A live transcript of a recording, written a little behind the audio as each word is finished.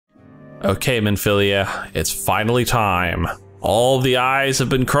Okay, Minfilia, it's finally time. All the I's have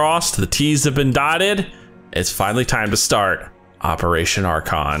been crossed, the T's have been dotted. It's finally time to start Operation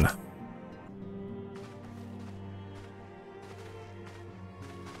Archon.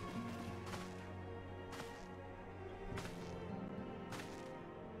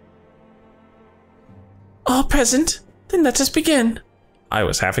 All present? Then let us begin. I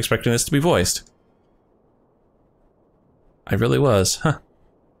was half expecting this to be voiced. I really was, huh?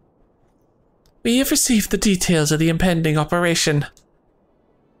 We have received the details of the impending operation.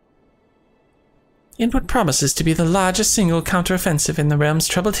 In what promises to be the largest single counteroffensive in the realm's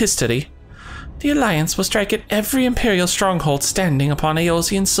troubled history, the Alliance will strike at every Imperial stronghold standing upon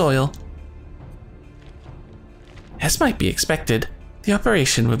Eorzean soil. As might be expected, the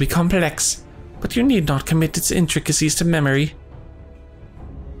operation will be complex, but you need not commit its intricacies to memory.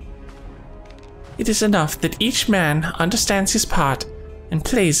 It is enough that each man understands his part and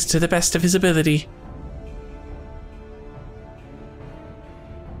plays it to the best of his ability.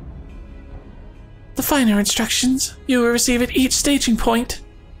 The finer instructions you will receive at each staging point.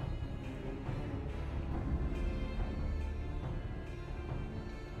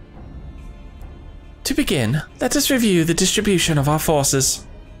 To begin, let us review the distribution of our forces.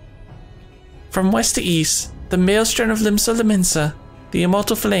 From west to east, the Maelstrom of Limsa Laminsa, the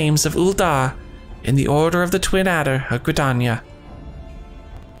Immortal Flames of Uldar, and the Order of the Twin Adder of Gridania.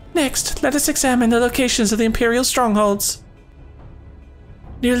 Next, let us examine the locations of the Imperial strongholds.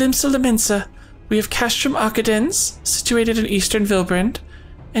 Near Limsa Laminsa, we have Castrum Arcadens, situated in eastern Vilbrand,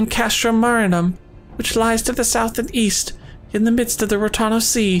 and Castrum Marinum, which lies to the south and east, in the midst of the Rotano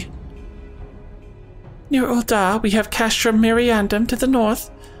Sea. Near Uldar, we have Castrum Meriandum to the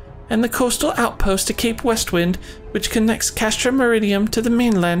north, and the coastal outpost to Cape Westwind, which connects Castrum Meridium to the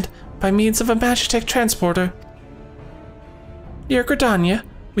mainland by means of a Magitech transporter. Near Gridania,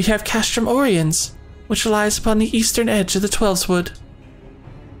 we have Castrum Oriens, which lies upon the eastern edge of the Twelveswood.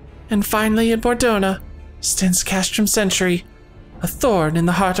 And finally in Bordona stands Castrum Century, a thorn in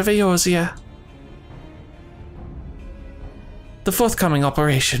the heart of Eorzea. The forthcoming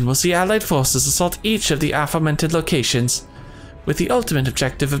operation will see Allied forces assault each of the aforementioned locations, with the ultimate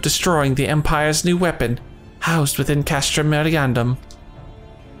objective of destroying the Empire's new weapon, housed within Castrum Meriandum.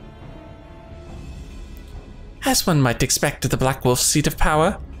 As one might expect at the Black Wolf's seat of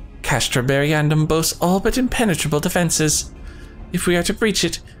power, Castrum Meriandum boasts all but impenetrable defenses. If we are to breach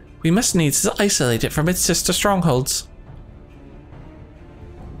it, we must needs isolate it from its sister strongholds.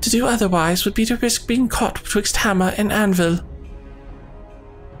 To do otherwise would be to risk being caught betwixt hammer and anvil.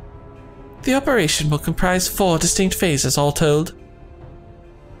 The operation will comprise 4 distinct phases all told.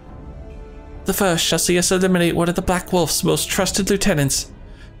 The first shall see us eliminate one of the Black Wolf's most trusted lieutenants,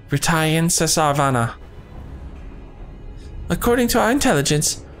 Ritayan Cesarvana. According to our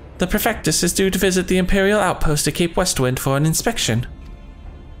intelligence, the Prefectus is due to visit the Imperial outpost at Cape Westwind for an inspection.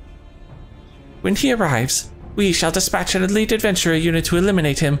 When he arrives, we shall dispatch an elite adventurer unit to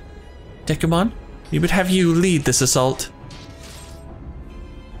eliminate him. Dekumon, we would have you lead this assault.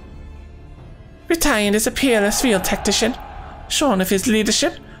 Ritayan is a peerless field tactician. Shorn of his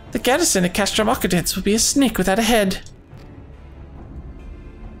leadership, the garrison at Castrum Arcadens will be a snake without a head.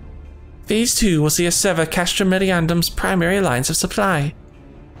 Phase 2 will see us sever Castrum Meriandum's primary lines of supply.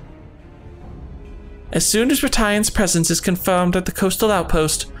 As soon as Ritayan's presence is confirmed at the coastal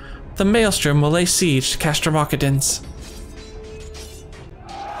outpost, the Maelstrom will lay siege to Castrum Arcadens.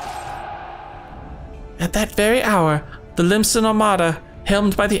 At that very hour, the Limsan Armada,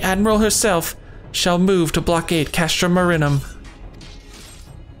 helmed by the Admiral herself, shall move to blockade Castrum Marinum.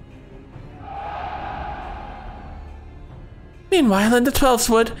 Meanwhile, in the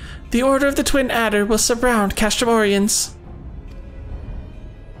Twelveswood, the Order of the Twin Adder will surround Castrum Oriens.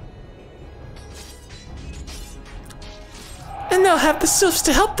 And they'll have the Sylphs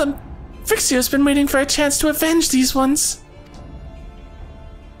to help them. Frixio's been waiting for a chance to avenge these ones.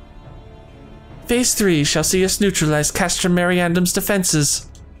 Phase 3 shall see us neutralize Castrum Meriandum's defenses.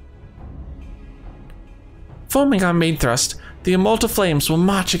 Forming our main thrust, the Immortal Flames will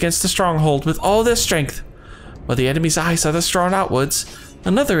march against the stronghold with all their strength. While the enemy's eyes are thus drawn outwards,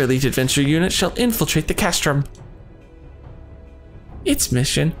 another elite adventure unit shall infiltrate the Castrum. Its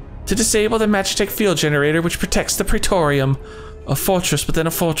mission, to disable the Magitech field generator which protects the Praetorium, a fortress within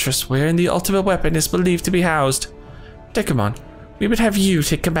a fortress wherein the ultimate weapon is believed to be housed. Dekumon, we would have you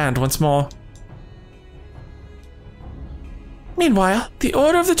take command once more. Meanwhile, the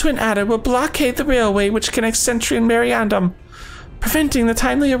Order of the Twin Adder will blockade the railway which connects Sentry and Meriandum, preventing the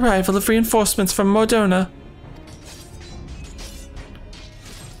timely arrival of reinforcements from Mordona.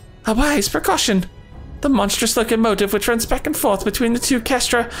 A wise precaution. The monstrous locomotive which runs back and forth between the two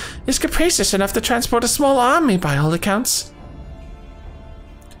Kestra is capacious enough to transport a small army by all accounts.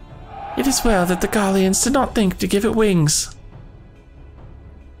 It is well that the Garleans did not think to give it wings.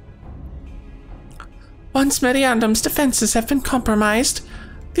 Once Meriandum's defenses have been compromised,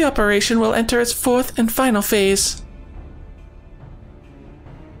 the operation will enter its fourth and final phase.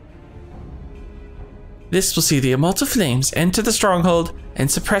 This will see the immortal flames enter the stronghold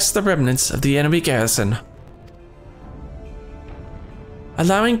and suppress the remnants of the enemy garrison,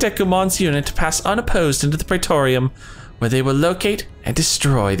 allowing Dekumon's unit to pass unopposed into the Praetorium, where they will locate and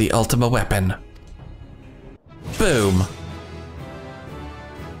destroy the Ultima weapon. Boom.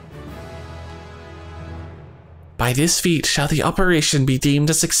 By this feat shall the operation be deemed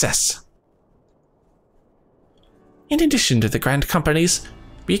a success. In addition to the Grand Companies,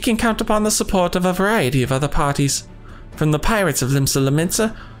 we can count upon the support of a variety of other parties, from the pirates of Limsa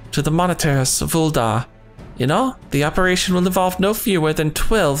Lominsa to the monetarists of Uldar. In all, the operation will involve no fewer than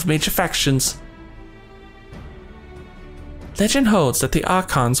 12 major factions. Legend holds that the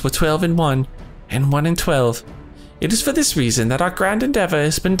Archons were 12 in 1 and 1 in 12. It is for this reason that our grand endeavor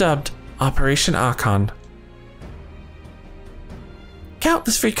has been dubbed Operation Archon.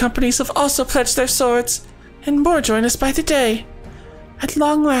 Countless free companies have also pledged their swords, and more join us by the day. At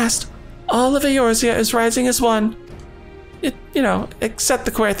long last, all of Eorzea is rising as one. Except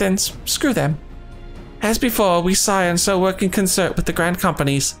the Querthins. Screw them. As before, we sigh and so work in concert with the grand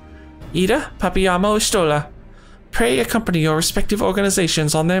companies. Ida, Papiyama, Ustola. Pray accompany your respective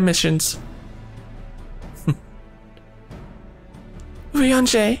organizations on their missions.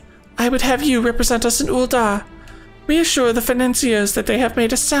 Urianger, I would have you represent us in Uldar. Reassure the financiers that they have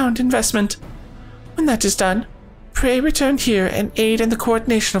made a sound investment. When that is done, pray return here and aid in the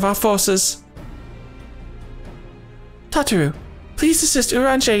coordination of our forces. Tataru, please assist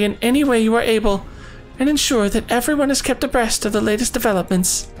Urianger in any way you are able, and ensure that everyone is kept abreast of the latest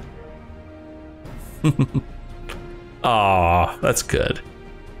developments. Aw, that's good.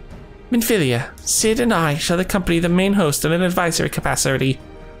 Minfilia, Sid and I shall accompany the main host in an advisory capacity.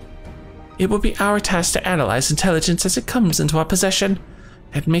 It will be our task to analyze intelligence as it comes into our possession,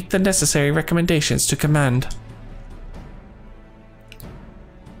 and make the necessary recommendations to command.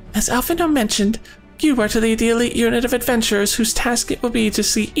 As Alphino mentioned, you are to lead the elite unit of adventurers whose task it will be to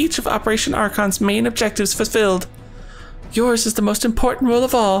see each of Operation Archon's main objectives fulfilled. Yours is the most important role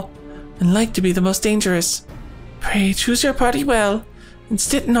of all, and like to be the most dangerous. Pray choose your party well, and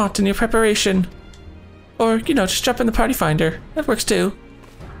stint not in your preparation. Or, just jump in the party finder. That works too.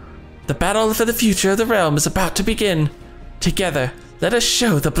 The battle for the future of the realm is about to begin. Together, let us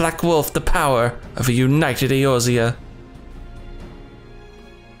show the Black Wolf the power of a united Eorzea.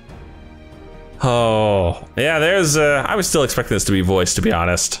 Oh, yeah, I was still expecting this to be voiced, to be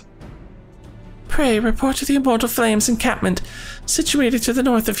honest. Pray report to the Immortal Flames encampment, situated to the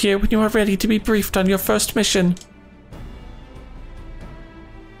north of here when you are ready to be briefed on your first mission.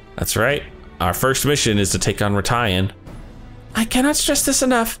 That's right. Our first mission is to take on Ratayan. I cannot stress this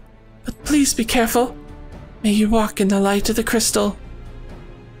enough, but please be careful. May you walk in the light of the crystal.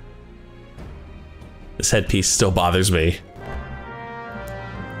 This headpiece still bothers me.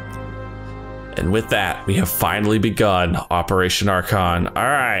 And with that, we have finally begun Operation Archon.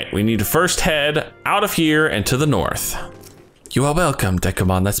 Alright, we need to first head out of here and to the north. You are welcome,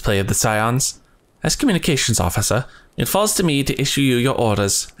 Dekumon Let's Play of the Scions. As communications officer, it falls to me to issue you your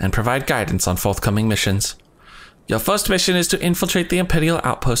orders and provide guidance on forthcoming missions. Your first mission is to infiltrate the Imperial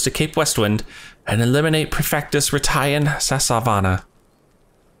outpost at Cape Westwind and eliminate Prefectus Ratayan Sasavana.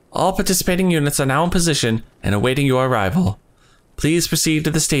 All participating units are now in position and awaiting your arrival. Please proceed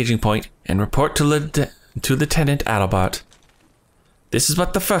to the staging point and report to Lieutenant Adalbert. This is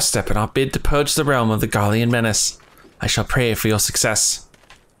but the first step in our bid to purge the realm of the Garlean menace. I shall pray for your success.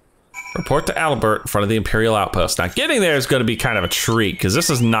 Report to Adalbert in front of the Imperial outpost. Now, getting there is going to be kind of a treat, because this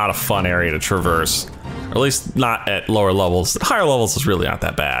is not a fun area to traverse. Or at least not at lower levels. At higher levels is really not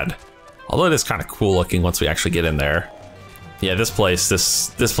that bad. Although it is kind of cool looking once we actually get in there. Yeah, this place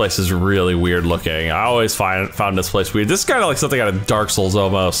is really weird looking. I always found this place weird. This is kind of like something out of Dark Souls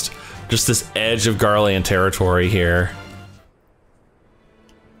almost. Just this edge of Garlean territory here.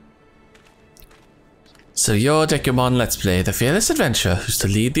 So you're Dekumon Let's Play, the fearless adventurer who's to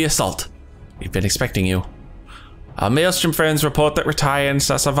lead the assault. We've been expecting you. Our Maelstrom friends report that Ratayan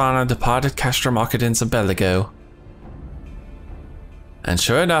Sasavana departed Castrum Occidens a bell ago. And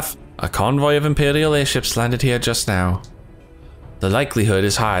sure enough, a convoy of Imperial airships landed here just now. The likelihood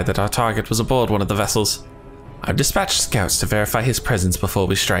is high that our target was aboard one of the vessels. I've dispatched scouts to verify his presence before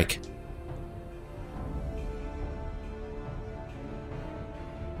we strike.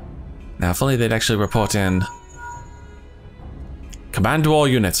 Now, if only they'd actually report in. Command to all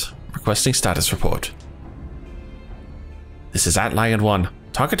units. Requesting status report. This is Lion 1.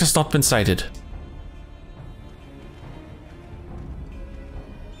 Target has not been sighted.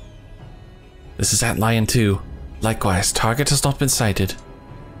 This is Lion 2. Likewise, target has not been sighted.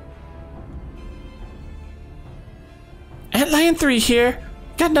 Lion 3 here.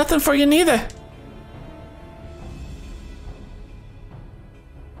 Got nothing for you neither.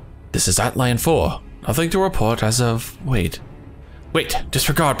 This is Lion 4. Nothing to report as of... Wait,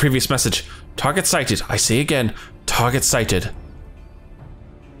 disregard previous message. Target sighted. I say again, target sighted.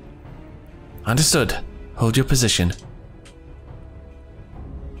 Understood. Hold your position.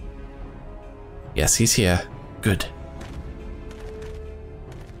 Yes, he's here. Good.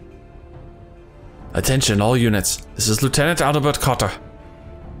 Attention, all units. This is Lieutenant Albert Cotter.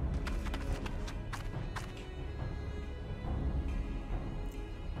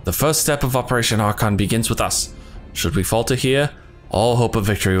 The first step of Operation Archon begins with us. Should we falter here, all hope of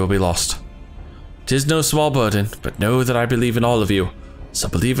victory will be lost. 'Tis no small burden, but know that I believe in all of you. So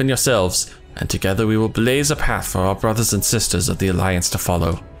believe in yourselves, and together we will blaze a path for our brothers and sisters of the Alliance to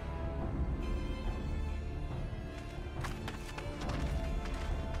follow.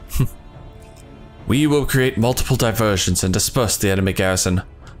 We will create multiple diversions and disperse the enemy garrison.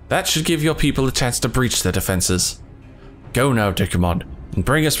 That should give your people a chance to breach their defenses. Go now, Dekumon, and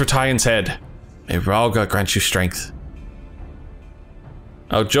bring us Retian's head. May Ralga grant you strength.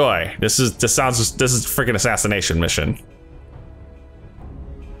 Oh joy, this is freaking assassination mission.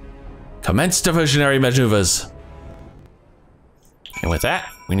 Commence diversionary maneuvers. And with that,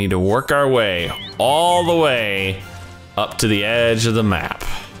 we need to work our way all the way up to the edge of the map.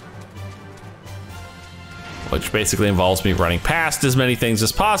 Which basically involves me running past as many things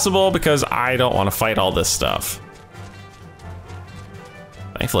as possible because I don't want to fight all this stuff.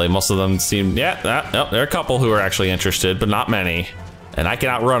 Thankfully, most of them seem, there are a couple who are actually interested, but not many. And I can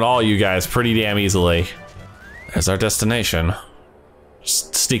outrun all you guys pretty damn easily. There's our destination.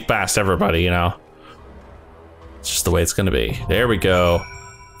 Just sneak past everybody, you know. It's just the way it's gonna be. There we go.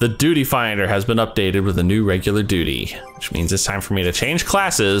 The duty finder has been updated with a new regular duty, which means it's time for me to change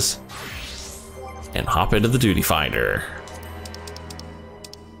classes and hop into the duty finder.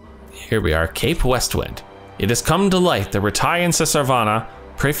 Here we are, Cape Westwind. It has come to light that Retian Cesarvana,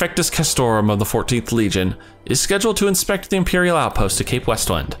 Praefectus Castorum of the 14th Legion, is scheduled to inspect the Imperial outpost at Cape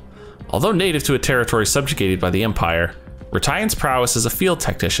Westwind. Although native to a territory subjugated by the Empire, Retian's prowess as a field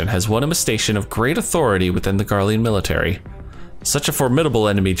technician has won him a station of great authority within the Garlean military. Such a formidable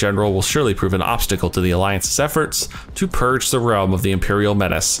enemy general will surely prove an obstacle to the Alliance's efforts to purge the realm of the Imperial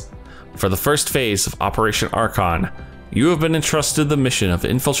menace. For the first phase of Operation Archon, you have been entrusted the mission of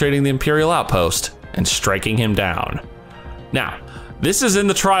infiltrating the Imperial outpost and striking him down. Now, this is in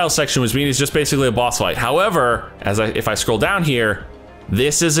the trial section, which means it's just basically a boss fight. However, if I scroll down here,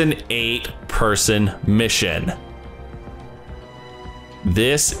 this is an 8-person mission.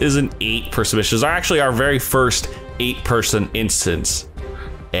 This is an 8-person mission. This is actually our very first 8-person instance.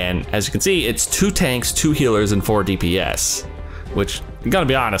 And as you can see, it's 2 tanks, 2 healers, and 4 DPS, which, I'm gonna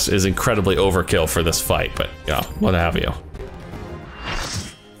be honest, is incredibly overkill for this fight, but you know, what have you.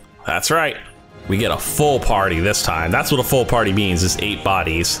 That's right. We get a full party this time. That's what a full party means, is 8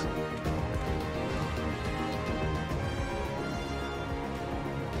 bodies.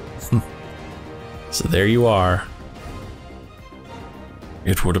 So there you are.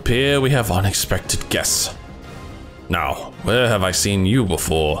 It would appear we have unexpected guests. Now, where have I seen you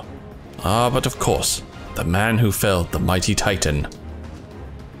before? Ah, but of course, the man who felled the mighty Titan.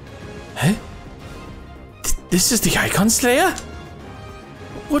 Huh? This is the Icon Slayer?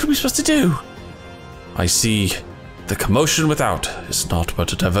 What are we supposed to do? I see. The commotion without is not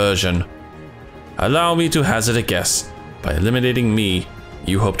but a diversion. Allow me to hazard a guess. By eliminating me,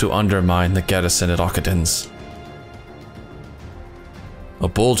 you hope to undermine the garrison at Ockadens. A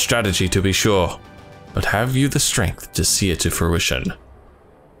bold strategy, to be sure, but have you the strength to see it to fruition?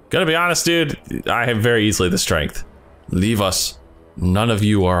 Gonna be honest, dude, I have very easily the strength. Leave us. None of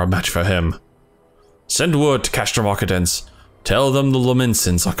you are a match for him. Send word to Castrum Ockadens. Tell them the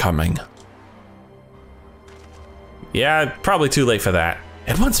Lominsons are coming. Yeah, probably too late for that.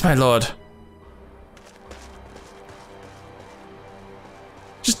 At once, my lord.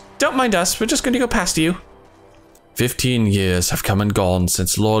 Just don't mind us, we're just going to go past you. 15 years have come and gone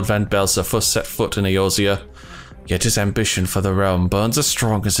since Lord Van Belsa first set foot in Eorzea, yet his ambition for the realm burns as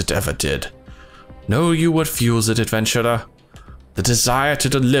strong as it ever did. Know you what fuels it, adventurer? The desire to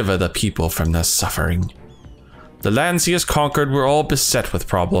deliver the people from their suffering. The lands he has conquered were all beset with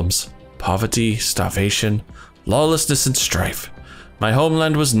problems. Poverty, starvation, lawlessness, and strife. My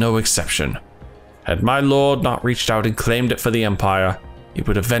homeland was no exception. Had my lord not reached out and claimed it for the Empire, it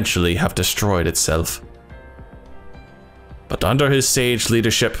would eventually have destroyed itself. But under his sage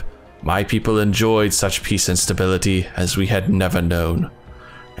leadership, my people enjoyed such peace and stability as we had never known.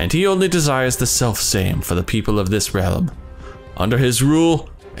 And he only desires the self-same for the people of this realm. Under his rule,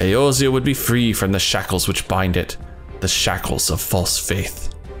 Eorzea would be free from the shackles which bind it, the shackles of false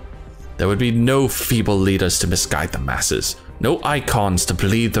faith. There would be no feeble leaders to misguide the masses, no icons to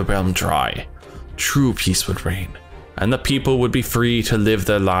bleed the realm dry. True peace would reign, and the people would be free to live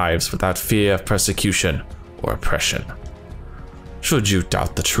their lives without fear of persecution or oppression. Should you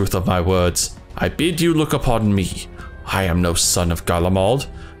doubt the truth of my words, I bid you look upon me. I am no son of Garlemald,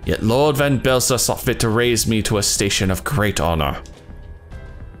 yet Lord Van Belsa saw fit to raise me to a station of great honor.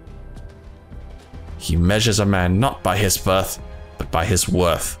 He measures a man not by his birth, but by his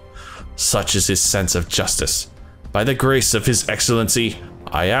worth. Such is his sense of justice. By the grace of his excellency,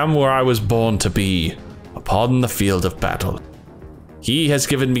 I am where I was born to be, upon the field of battle. He has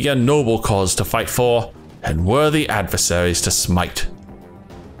given me a noble cause to fight for, and worthy adversaries to smite.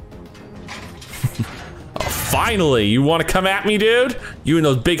 Oh, finally, you want to come at me, dude? You and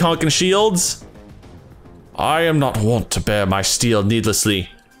those big honking shields? I am not wont to bear my steel needlessly,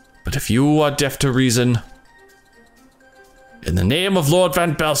 but if you are deaf to reason, in the name of Lord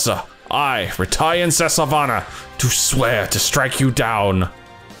Van Belsa, I, Retian Sesavana, do swear to strike you down.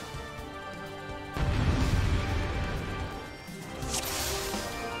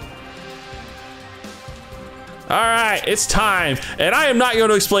 All right, it's time. And I am not going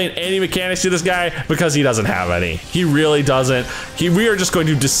to explain any mechanics to this guy because he doesn't have any. He really doesn't. We are just going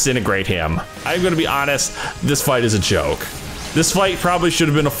to disintegrate him. I'm going to be honest, this fight is a joke. This fight probably should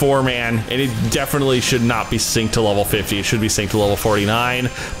have been a 4-man, and it definitely should not be synced to level 50. It should be synced to level 49,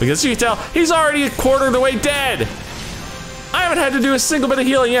 because you can tell he's already a quarter of the way dead. I haven't had to do a single bit of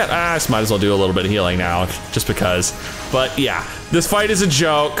healing yet. I just might as well do a little bit of healing now, just because. But yeah, this fight is a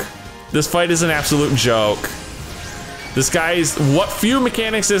joke. This fight is an absolute joke. This guy's, what few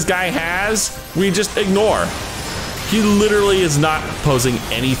mechanics this guy has, we just ignore. He literally is not posing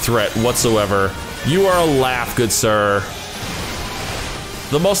any threat whatsoever. You are a laugh, good sir.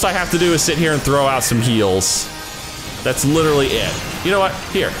 The most I have to do is sit here and throw out some heals. That's literally it. You know what?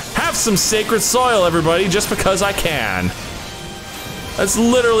 Here, have some sacred soil, everybody, just because I can. That's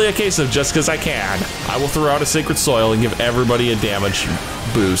literally a case of just because I can. I will throw out a sacred soil and give everybody a damage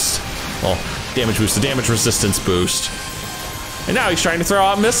boost. Well, damage boost, a damage resistance boost. And now he's trying to throw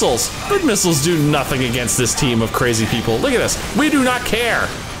out missiles. But missiles do nothing against this team of crazy people. Look at this. We do not care.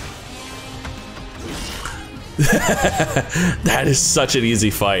 That is such an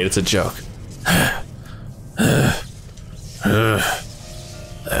easy fight. It's a joke.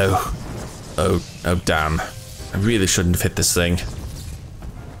 Oh, damn. I really shouldn't have hit this thing.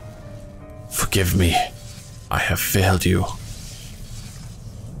 Forgive me. I have failed you.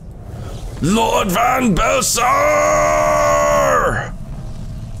 Lord Van Belsa!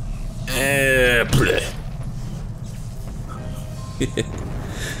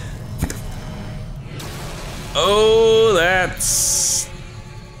 Oh, that's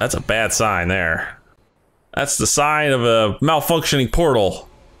a bad sign there. That's the sign of a malfunctioning portal.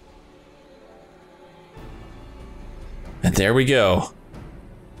 And there we go.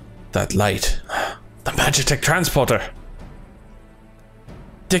 That light. The Magitech transporter.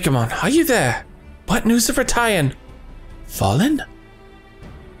 Dekumon, are you there? What news of Retian? Fallen?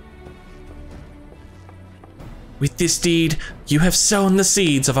 With this deed, you have sown the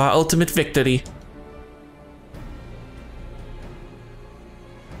seeds of our ultimate victory.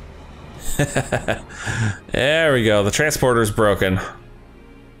 There we go, the transporter's broken.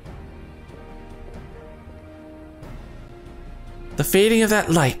 The fading of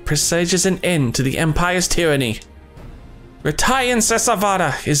that light presages an end to the Empire's tyranny. Retian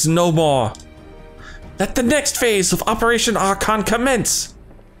Sesavada is no more. Let the next phase of Operation Archon commence.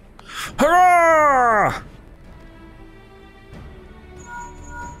 Hurrah!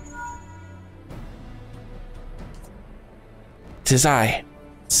 Tis I.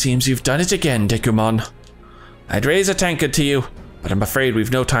 Seems you've done it again, Dekumon. I'd raise a tankard to you, but I'm afraid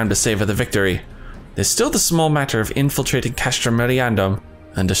we've no time to savor the victory. There's still the small matter of infiltrating Castrum Meriandum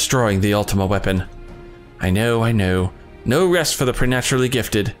and destroying the Ultima weapon. I know. No rest for the preternaturally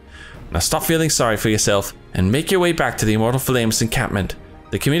gifted. Now stop feeling sorry for yourself and make your way back to the Immortal Flames encampment.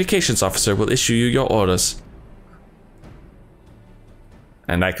 The communications officer will issue you your orders.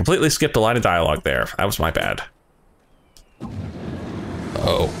 And I completely skipped a line of dialogue there. That was my bad.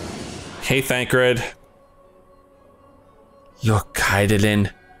 Oh. Hey, Thancred. Your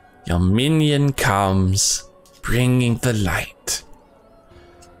Kaidalin, your minion comes, bringing the light.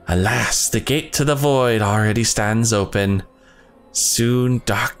 Alas, the gate to the void already stands open. Soon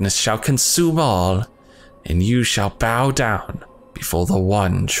darkness shall consume all, and you shall bow down before the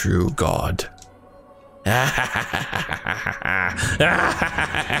one true God.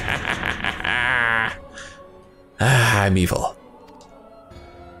 I'm evil.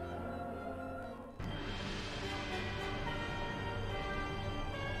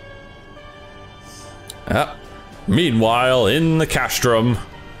 Meanwhile, in the castrum.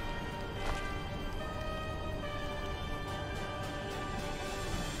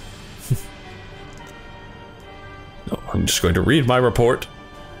 I'm just going to read my report.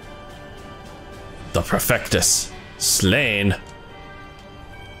 The Perfectus, slain.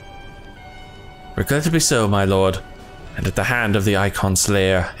 Regrettably so, my lord, and at the hand of the Icon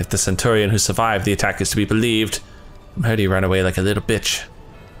Slayer, if the Centurion who survived the attack is to be believed. I heard he ran away like a little bitch.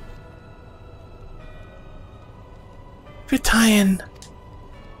 Retian.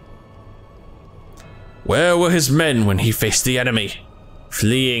 Where were his men when he faced the enemy?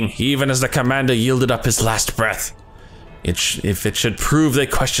 Fleeing even as the commander yielded up his last breath. If it should prove they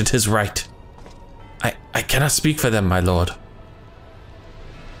questioned his right. I cannot speak for them, my lord.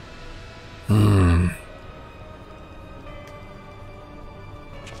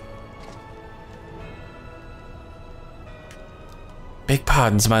 Beg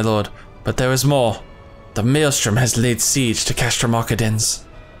pardons, my lord, but there is more. The Maelstrom has laid siege to Castrum Arcadens.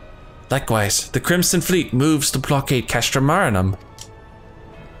 Likewise, the Crimson Fleet moves to blockade Castrum Marinum.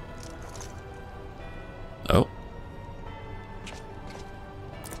 Oh.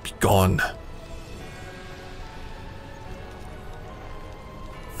 Be gone.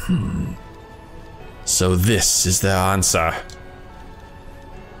 So this is their answer.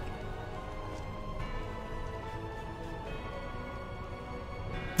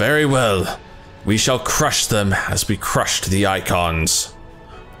 Very well. We shall crush them as we crushed the Icons.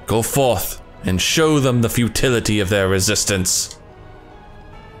 Go forth and show them the futility of their resistance.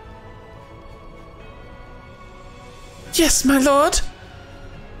 Yes, my lord.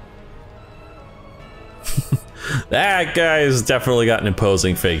 That guy's definitely got an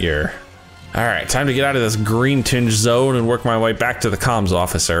imposing figure. Alright, time to get out of this green tinged zone and work my way back to the comms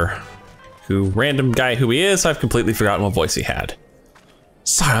officer. Random guy who he is, I've completely forgotten what voice he had.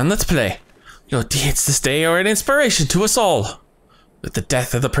 Scion, let's play. Your deeds this day are an inspiration to us all. With the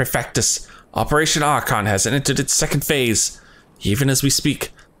death of the Prefectus, Operation Archon has entered its second phase. Even as we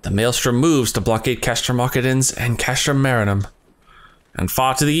speak, the Maelstrom moves to blockade Castrum Arcadens and Castrum Marinum. And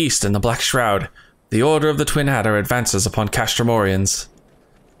far to the east in the Black Shroud, the Order of the Twin Adder advances upon Castrum Oriens.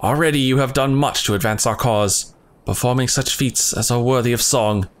 Already you have done much to advance our cause, performing such feats as are worthy of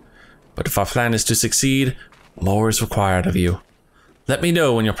song. But if our plan is to succeed, more is required of you. Let me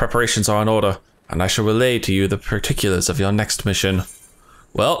know when your preparations are in order, and I shall relay to you the particulars of your next mission.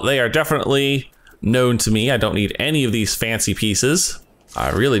 Well, they are definitely known to me. I don't need any of these fancy pieces. I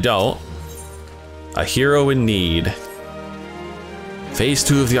really don't. A hero in need. Phase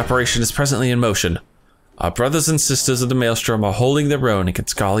 2 of the operation is presently in motion. Our brothers and sisters of the Maelstrom are holding their own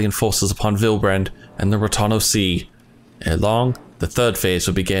against Garlean forces upon Vilbrand and the Rotano Sea. Ere long, the third phase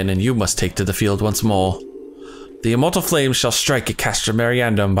will begin and you must take to the field once more. The immortal flames shall strike at Castrum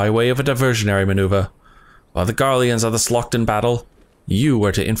Mariandum by way of a diversionary maneuver. While the Garleans are thus locked in battle, you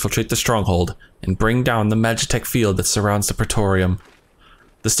are to infiltrate the stronghold and bring down the Magitech field that surrounds the Praetorium.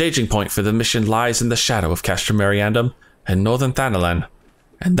 The staging point for the mission lies in the shadow of Castrum Mariandum and northern Thanalan,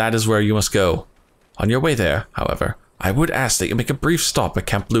 and that is where you must go. On your way there, however, I would ask that you make a brief stop at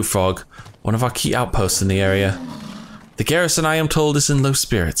Camp Blue Frog, one of our key outposts in the area. The garrison, I am told, is in low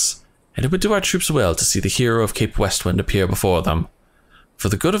spirits, and it would do our troops well to see the hero of Cape Westwind appear before them. For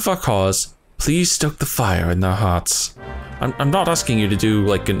the good of our cause, please stoke the fire in their hearts. I'm not asking you to do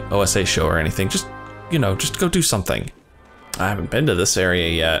like an OSA show or anything, just go do something. I haven't been to this area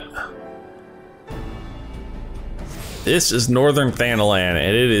yet. This is northern Thanalan,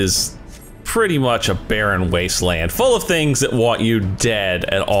 and it is pretty much a barren wasteland, full of things that want you dead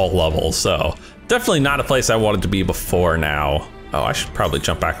at all levels, so definitely not a place I wanted to be before now. Oh, I should probably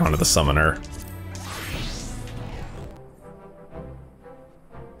jump back onto the summoner.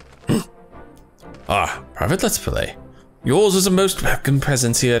 Private Let's Play. Yours is a most welcome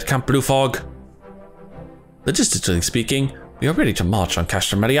presence here at Camp Blue Fog. Logistically speaking, we are ready to march on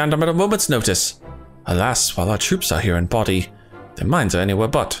Castrum Mariandum at a moment's notice. Alas, while our troops are here in body, their minds are anywhere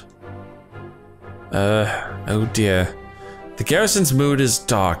but. Oh dear. The garrison's mood is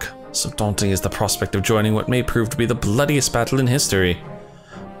dark, so daunting is the prospect of joining what may prove to be the bloodiest battle in history.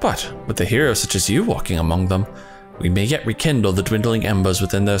 But with a hero such as you walking among them, we may yet rekindle the dwindling embers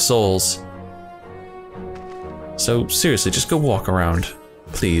within their souls. So seriously, just go walk around.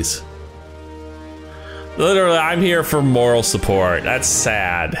 Please. Literally, I'm here for moral support. That's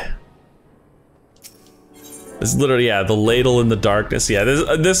sad. It's literally, yeah, the ladle in the darkness. Yeah,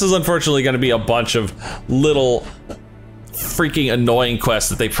 this is unfortunately going to be a bunch of little freaking annoying quests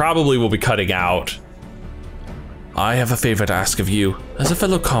that they probably will be cutting out. I have a favor to ask of you, as a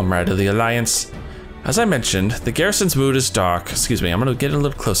fellow comrade of the Alliance. As I mentioned, the garrison's mood is dark. Excuse me, I'm going to get a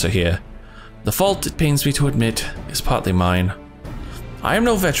little closer here. The fault, it pains me to admit, is partly mine. I am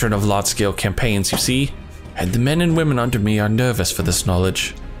no veteran of large-scale campaigns, you see, and the men and women under me are nervous for this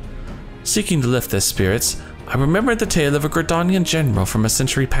knowledge. Seeking to lift their spirits, I remembered the tale of a Gridanian general from a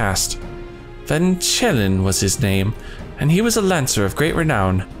century past. Van Chelen was his name, and he was a lancer of great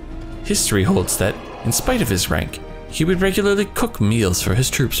renown. History holds that, in spite of his rank, he would regularly cook meals for his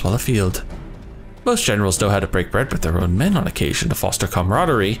troops while afield. Most generals know how to break bread with their own men on occasion to foster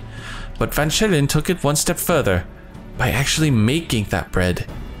camaraderie, but Van Chelen took it one step further. By actually making that bread,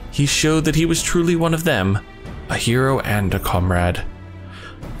 he showed that he was truly one of them, a hero and a comrade.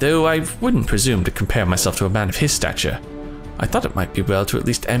 Though I wouldn't presume to compare myself to a man of his stature, I thought it might be well to at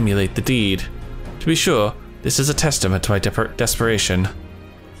least emulate the deed. To be sure, this is a testament to my desperation.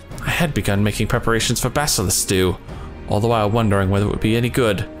 I had begun making preparations for basilisk stew, all the while wondering whether it would be any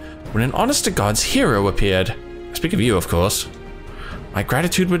good, when an honest-to-God's hero appeared. I speak of you, of course. My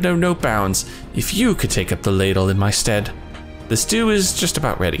gratitude would know no bounds if you could take up the ladle in my stead. The stew is just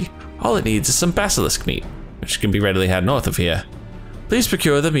about ready. All it needs is some basilisk meat, which can be readily had north of here. Please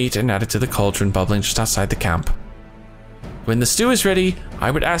procure the meat and add it to the cauldron bubbling just outside the camp. When the stew is ready, I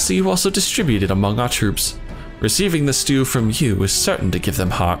would ask that you also distribute it among our troops. Receiving the stew from you is certain to give them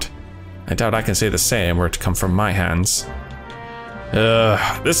heart. I doubt I can say the same were it to come from my hands.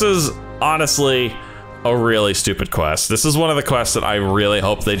 This is honestly a really stupid quest. This is one of the quests that I really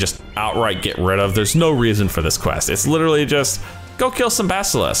hope they just outright get rid of. There's no reason for this quest. It's literally just go kill some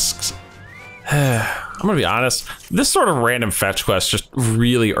basilisks. I'm gonna be honest, this sort of random fetch quest just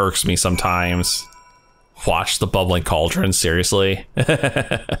really irks me sometimes. Watch the bubbling cauldron, seriously?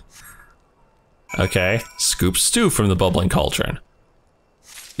 Okay, scoop stew from the bubbling cauldron.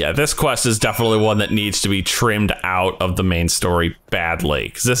 Yeah, this quest is definitely one that needs to be trimmed out of the main story badly,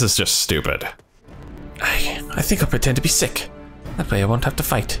 because this is just stupid. I think I'll pretend to be sick. That way I won't have to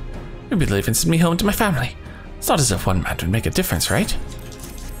fight. Maybe they'll even send me home to my family. It's not as if one man would make a difference, right?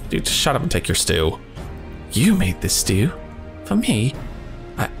 Dude, just shut up and take your stew. You made this stew? For me?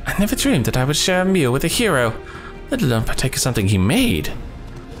 I never dreamed that I would share a meal with a hero, let alone partake of something he made.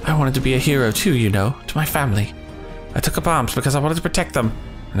 I wanted to be a hero too, you know, to my family. I took up arms because I wanted to protect them,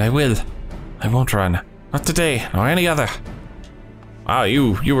 and I will. I won't run. Not today, nor any other. Wow,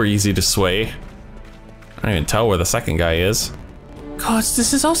 you were easy to sway. I don't even tell where the second guy is. Gods,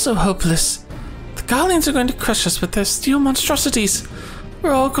 this is also hopeless. The Garleans are going to crush us with their steel monstrosities.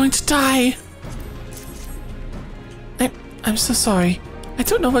 We're all going to die. I'm so sorry. I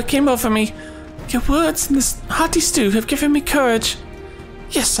don't know what came over me. Your words and this hearty stew have given me courage.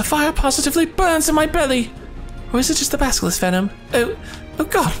 Yes, a fire positively burns in my belly. Or is it just the basilisk venom? Oh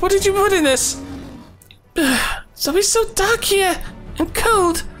God, what did you put in this? It's always so dark here and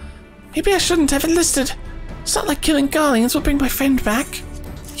cold. Maybe I shouldn't have enlisted. It's not like killing Garleans will bring my friend back.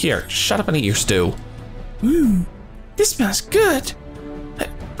 Here, shut up and eat your stew. This smells good.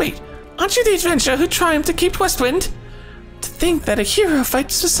 Wait, aren't you the adventurer who triumphed to keep Westwind? To think that a hero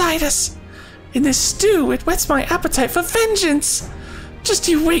fights beside us. In this stew, it whets my appetite for vengeance. Just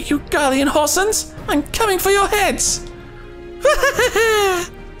you wait, you Garlean horsens. I'm coming for your heads.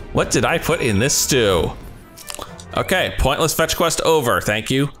 What did I put in this stew? Okay, pointless fetch quest over,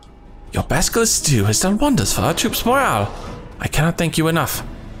 thank you. Your basilisk stew has done wonders for our troops' morale. I cannot thank you enough.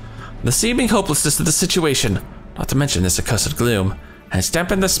 The seeming hopelessness of the situation, not to mention this accursed gloom, has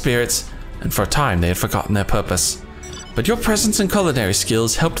dampened their spirits, and for a time they had forgotten their purpose. But your presence and culinary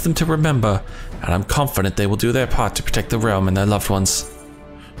skills helped them to remember, and I'm confident they will do their part to protect the realm and their loved ones.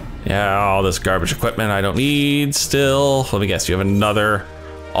 Yeah, all this garbage equipment I don't need still. Let me guess, you have another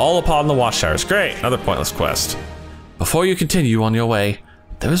all upon the watchtowers. Great, another pointless quest. Before you continue on your way,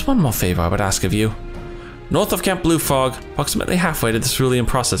 there is one more favor I would ask of you. North of Camp Blue Fog, approximately halfway to the cerulean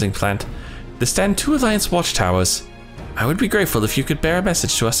processing plant, there stand 2 Alliance watchtowers. I would be grateful if you could bear a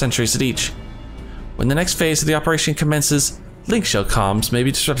message to our sentries at each. When the next phase of the operation commences, link shell comms may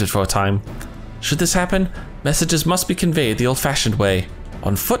be disrupted for a time. Should this happen, messages must be conveyed the old-fashioned way,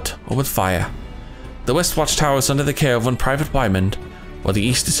 on foot or with fire. The West Watchtower is under the care of one Private Wymond, while the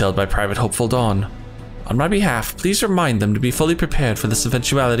East is held by Private Hopeful Dawn. On my behalf, please remind them to be fully prepared for this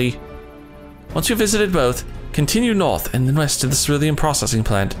eventuality. Once you've visited both, continue north and then west to the cerulean processing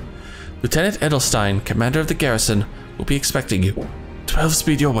plant. Lieutenant Edelstein, commander of the garrison, will be expecting you. 12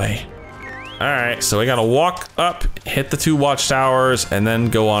 speed your way. All right, so we gotta walk up, hit the 2 watchtowers, and then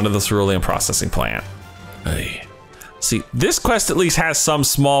go on to the cerulean processing plant. Hey. See, this quest at least has some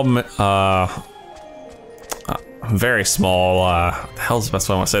small, very small, the hell's the best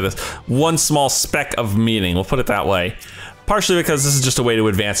way I want to say this? One small speck of meaning, we'll put it that way. Partially because this is just a way to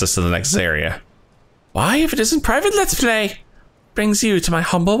advance us to the next area. Why, if it isn't private let's play, brings you to my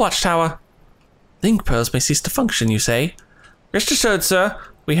humble watchtower. Link pearls may cease to function, you say? Rest assured, sir,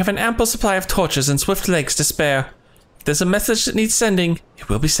 we have an ample supply of torches and swift legs to spare. If there's a message that needs sending, it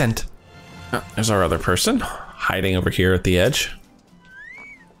will be sent. Oh, there's our other person, hiding over here at the edge.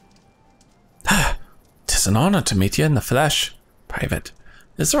 'Tis an honor to meet you in the flesh. Private,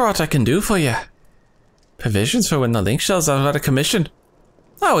 is there aught I can do for you? Provisions for when the link shells are out of commission.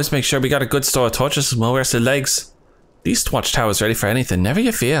 I always make sure we got a good store of torches and well-rested legs. These watchtowers ready for anything, never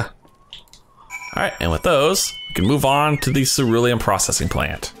you fear. All right, and with those, we can move on to the cerulean processing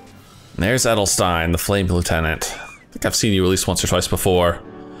plant. And there's Edelstein, the Flame Lieutenant. I think I've seen you at least once or twice before.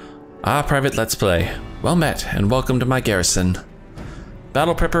 Ah, Private Let's Play. Well met, and welcome to my garrison.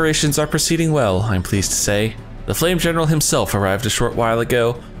 Battle preparations are proceeding well, I'm pleased to say. The Flame General himself arrived a short while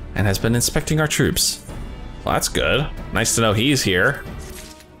ago, and has been inspecting our troops. Well, that's good. Nice to know he's here.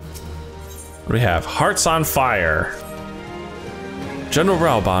 What do we have? Hearts on Fire. General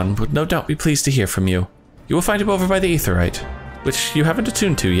Raoban would no doubt be pleased to hear from you. You will find him over by the Aetheryte, which you haven't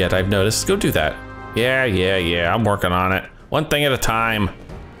attuned to yet, I've noticed. Go do that. Yeah, I'm working on it. One thing at a time.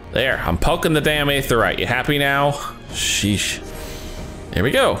 There, I'm poking the damn Aetheryte. You happy now? Sheesh. Here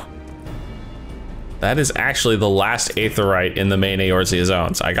we go. That is actually the last Aetheryte in the main Eorzea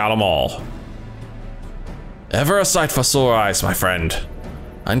zones. I got them all. Ever a sight for sore eyes, my friend.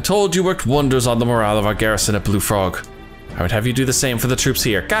 I'm told you worked wonders on the morale of our garrison at Blue Frog. I would have you do the same for the troops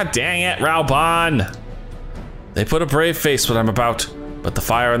here. God dang it, Raoban! They put a brave face when I'm about, but the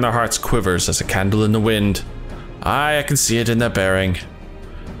fire in their hearts quivers as a candle in the wind. Aye, I can see it in their bearing.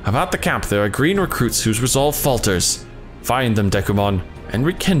 About the camp, there are green recruits whose resolve falters. Find them, Dekumon, and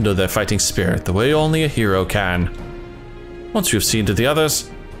rekindle their fighting spirit the way only a hero can. Once you have seen to the others,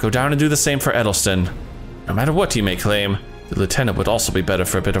 go down and do the same for Edelston. No matter what he may claim, the lieutenant would also be better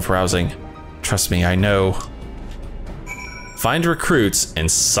for a bit of rousing. Trust me, I know. Find recruits and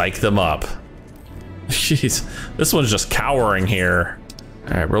psych them up. Jeez, this one's just cowering here.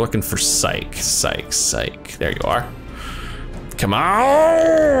 All right, we're looking for psych. There you are. Come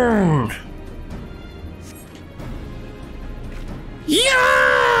on! Yeah!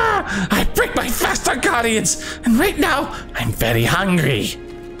 I break my fast on guardians, and right now, I'm very hungry.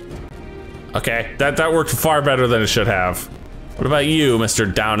 Okay, that worked far better than it should have. What about you,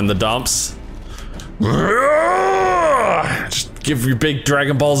 Mr. Down in the Dumps? Just give your big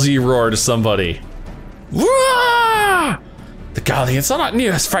Dragon Ball Z roar to somebody. The Garleans are not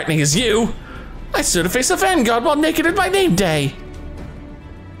near as frightening as you. I stood to face a vanguard while naked in my name day.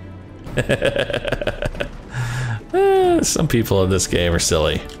 Some people in this game are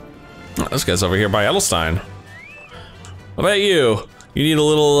silly. Oh, this guy's over here by Edelstein. What about you? You need a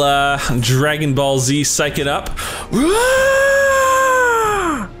little Dragon Ball Z psyching up?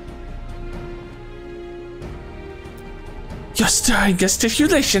 Your stirring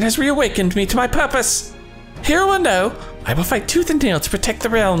gesticulation has reawakened me to my purpose. Hero or no, I will fight tooth and nail to protect the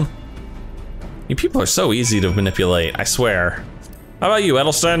realm. You people are so easy to manipulate, I swear. How about you,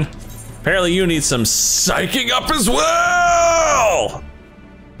 Edelston? Apparently you need some psyching up as well!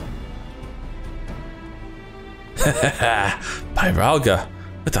 Pyralga,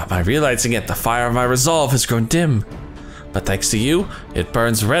 without my realizing it, the fire of my resolve has grown dim. But thanks to you, it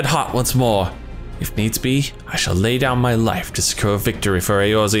burns red hot once more. If needs be, I shall lay down my life to secure victory for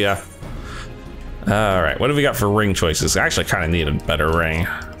Eorzea. All right, what have we got for ring choices? I actually kind of need a better ring.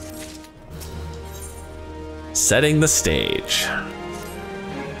 Setting the stage.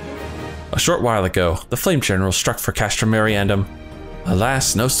 A short while ago, the Flame General struck for Castra Mariandum.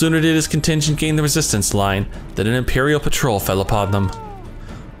 Alas, no sooner did his contingent gain the resistance line than an Imperial patrol fell upon them.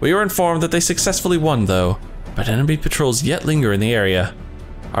 We were informed that they successfully won though, but enemy patrols yet linger in the area.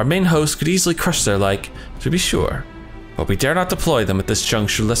 Our main host could easily crush their like, to be sure, but we dare not deploy them at this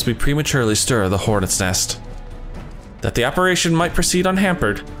juncture lest we prematurely stir the hornet's nest. That the operation might proceed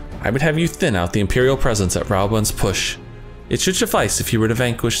unhampered, I would have you thin out the Imperial presence at Raoban's push. It should suffice if you were to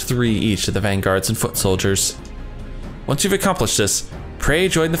vanquish 3 each of the vanguards and foot soldiers. Once you've accomplished this, pray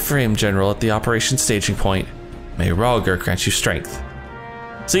join the Flame General at the operation staging point. May Rhalgr grant you strength.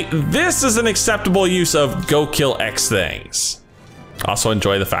 See, this is an acceptable use of go kill X things. Also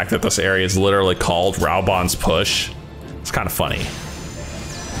enjoy the fact that this area is literally called Raoban's Push. It's kind of funny.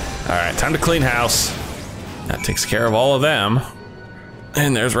 All right, time to clean house. That takes care of all of them.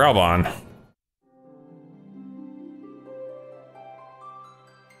 And there's Raubon.